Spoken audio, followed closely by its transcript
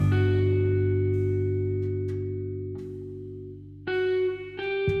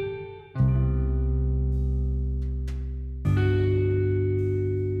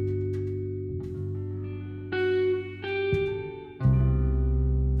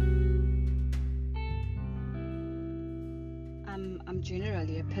I'm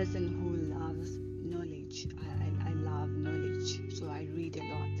generally a person who loves knowledge. I love knowledge, so I read a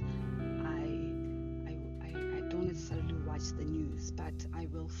lot. I don't necessarily watch the news, but I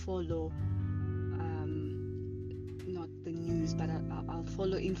will follow, not the news, but I'll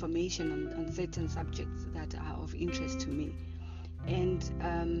follow information on certain subjects that are of interest to me. And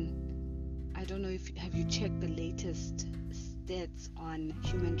I don't know if have you checked the latest stats on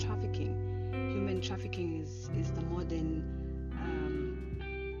human trafficking. Human trafficking is the modern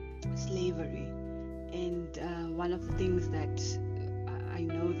slavery, and one of the things that I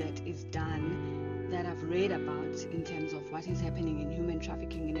know that is done, that I've read about in terms of what is happening in human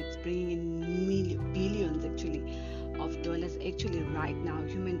trafficking, and it's bringing in billions actually of dollars. Actually right now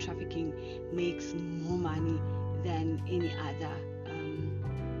human trafficking makes more money than any other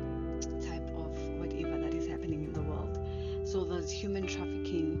type of whatever that is happening in the world. So there's human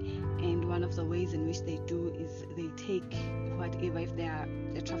trafficking, and one of the ways in which they do is they take whatever, if they're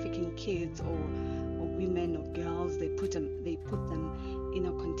trafficking kids or women or girls, they put them in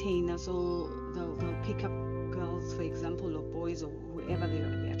a container. So they'll pick up girls, for example, or boys, or whoever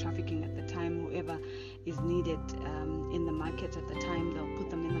they're trafficking at the time, whoever is needed in the market at the time. They'll put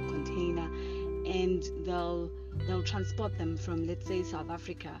them in a container, and they'll transport them from, let's say, South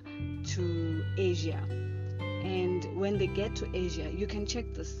Africa to Asia. And when they get to Asia, you can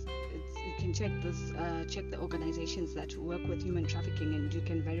check this. Check the organizations that work with human trafficking, and you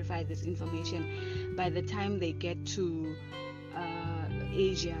can verify this information. By the time they get to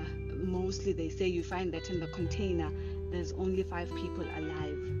Asia, mostly they say you find that in the container there's only 5 people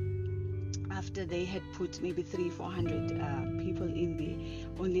alive. After they had put maybe 300-400 people in there,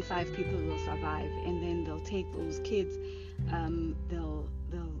 only 5 people will survive, and then they'll take those kids, they'll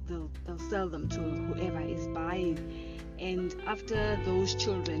sell them to whoever is buying. And after those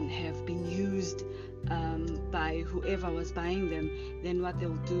children have been used by whoever was buying them, then what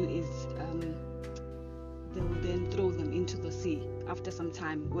they'll do is they'll then throw them into the sea after some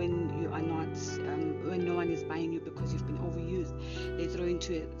time, when you are not, when no one is buying you because you've been overused. They throw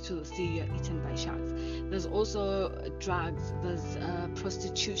into the sea, you're eaten by sharks. There's also drugs, there's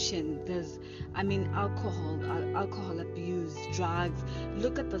prostitution, there's alcohol abuse, drugs.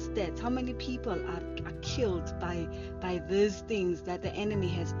 Look at the stats. How many people are killed by these things that the enemy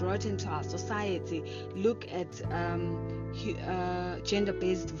has brought into our society? Look at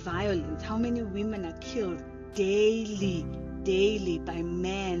gender-based violence. How many women are killed daily by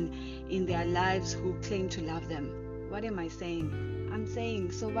men in their lives who claim to love them? What am I saying? I'm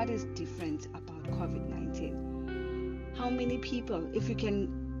saying, so what is different about COVID-19? How many people, if you can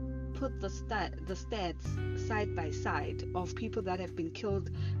put the stats side by side of people that have been killed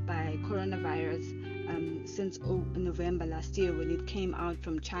by coronavirus since November last year when it came out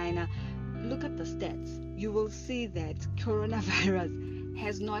from China, look at the stats. You will see that coronavirus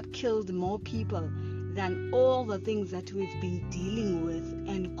has not killed more people than all the things that we've been dealing with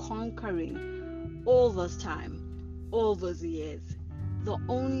and conquering all this time, all those years. The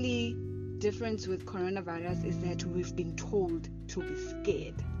only difference with coronavirus is that we've been told to be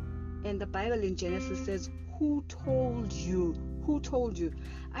scared. And the Bible in Genesis says, who told you? Who told you?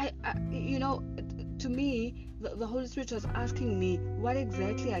 To me, the Holy Spirit was asking me, what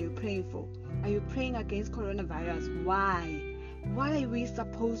exactly are you praying for? Are you praying against coronavirus? Why? What are we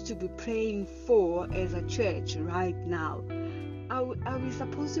supposed to be praying for as a church right now? Are we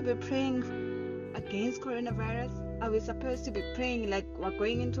supposed to be praying against coronavirus? Are we supposed to be praying like we're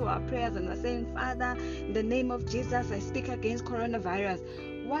going into our prayers and we're saying, Father, in the name of Jesus, I speak against coronavirus?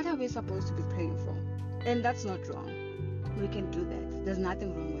 What are we supposed to be praying for? And that's not wrong. We can do that. There's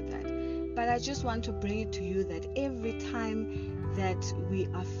nothing wrong with that. But I just want to bring it to you that every time that we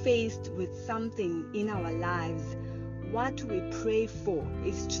are faced with something in our lives, what we pray for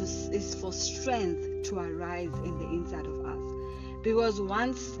is for strength to arise in the inside of us. Because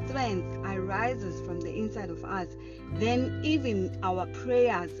once strength arises from the inside of us, then even our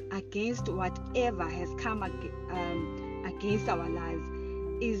prayers against whatever has come against our lives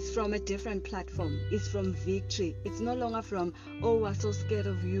is from a different platform. It's from victory. It's no longer from, oh, we're so scared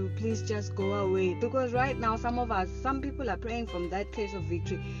of you, please just go away. Because right now some people are praying from that place of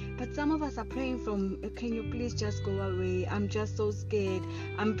victory, but some of us are praying from, can you please just go away, I'm just so scared,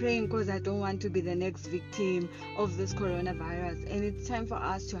 I'm praying because I don't want to be the next victim of this coronavirus. And it's time for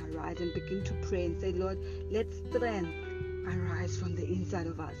us to arise and begin to pray and say, Lord, let strength arise from the inside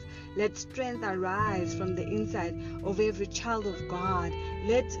of us. Let strength arise from the inside of every child of God.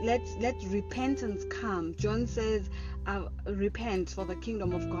 Let repentance come. John says, repent, for the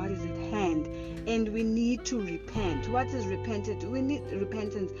kingdom of God is at hand. And we need to repent. What is repentance? We need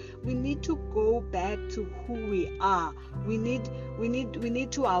repentance. We need to go back to who we are. We need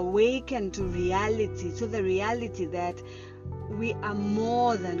to awaken to reality, to the reality that we are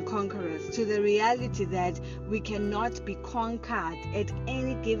more than conquerors, to the reality that we cannot be conquered at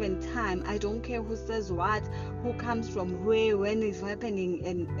any given time. I don't care who says what, who comes from where, when it's happening,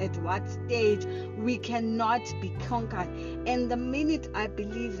 and at what stage. We cannot be conquered. And the minute I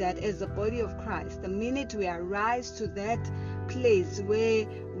believe that, as the body of Christ, the minute we arise to that place where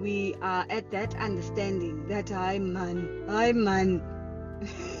we are at that understanding that I'm man.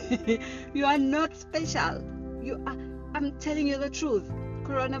 You are not special. You are. I'm telling you the truth.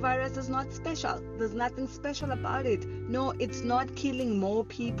 Coronavirus is not special. There's nothing special about it. No, it's not killing more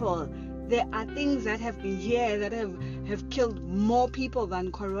people. There are things that have been here that have killed more people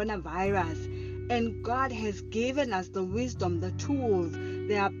than coronavirus. And God has given us the wisdom, the tools,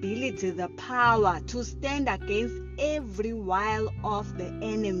 the ability, the power to stand against every wile of the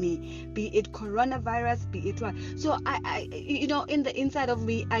enemy, be it coronavirus, be it what. So I in the inside of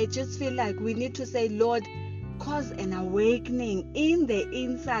me, I just feel like we need to say, Lord, cause an awakening in the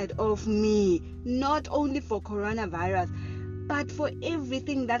inside of me, not only for coronavirus, but for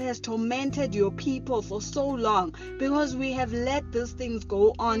everything that has tormented your people for so long, because we have let these things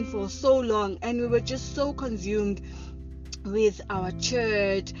go on for so long, and we were just so consumed with our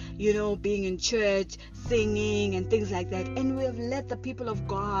church, being in church, singing and things like that, and we have let the people of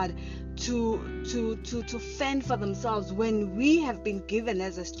God to fend for themselves when we have been given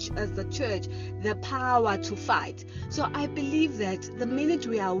as the church the power to fight. So I believe that the minute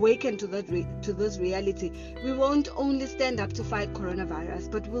we are awakened to this reality, we won't only stand up to fight coronavirus,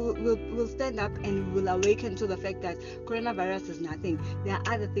 but we'll stand up and we'll awaken to the fact that coronavirus is nothing. There are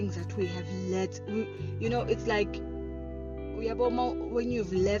other things that we have let. It's like when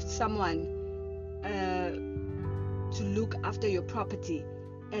you've left someone to look after your property,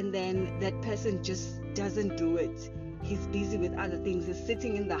 and then that person just doesn't do it. He's busy with other things. He's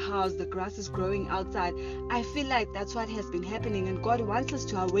sitting in the house. The grass is growing outside. I feel like that's what has been happening, and God wants us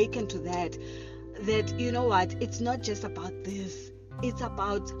to awaken to that it's not just about this. It's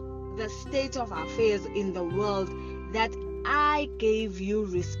about the state of affairs in the world that I gave you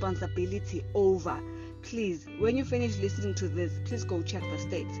responsibility over. Please, when you finish listening to this, please go check the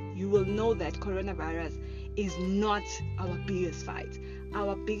state. You will know that coronavirus is not our biggest fight.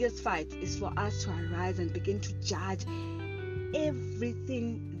 Our biggest fight is for us to arise and begin to judge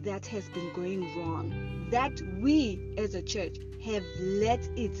everything that has been going wrong, that we as a church have let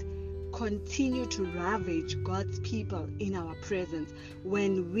it continue to ravage God's people in our presence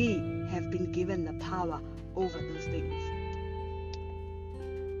when we have been given the power over those things.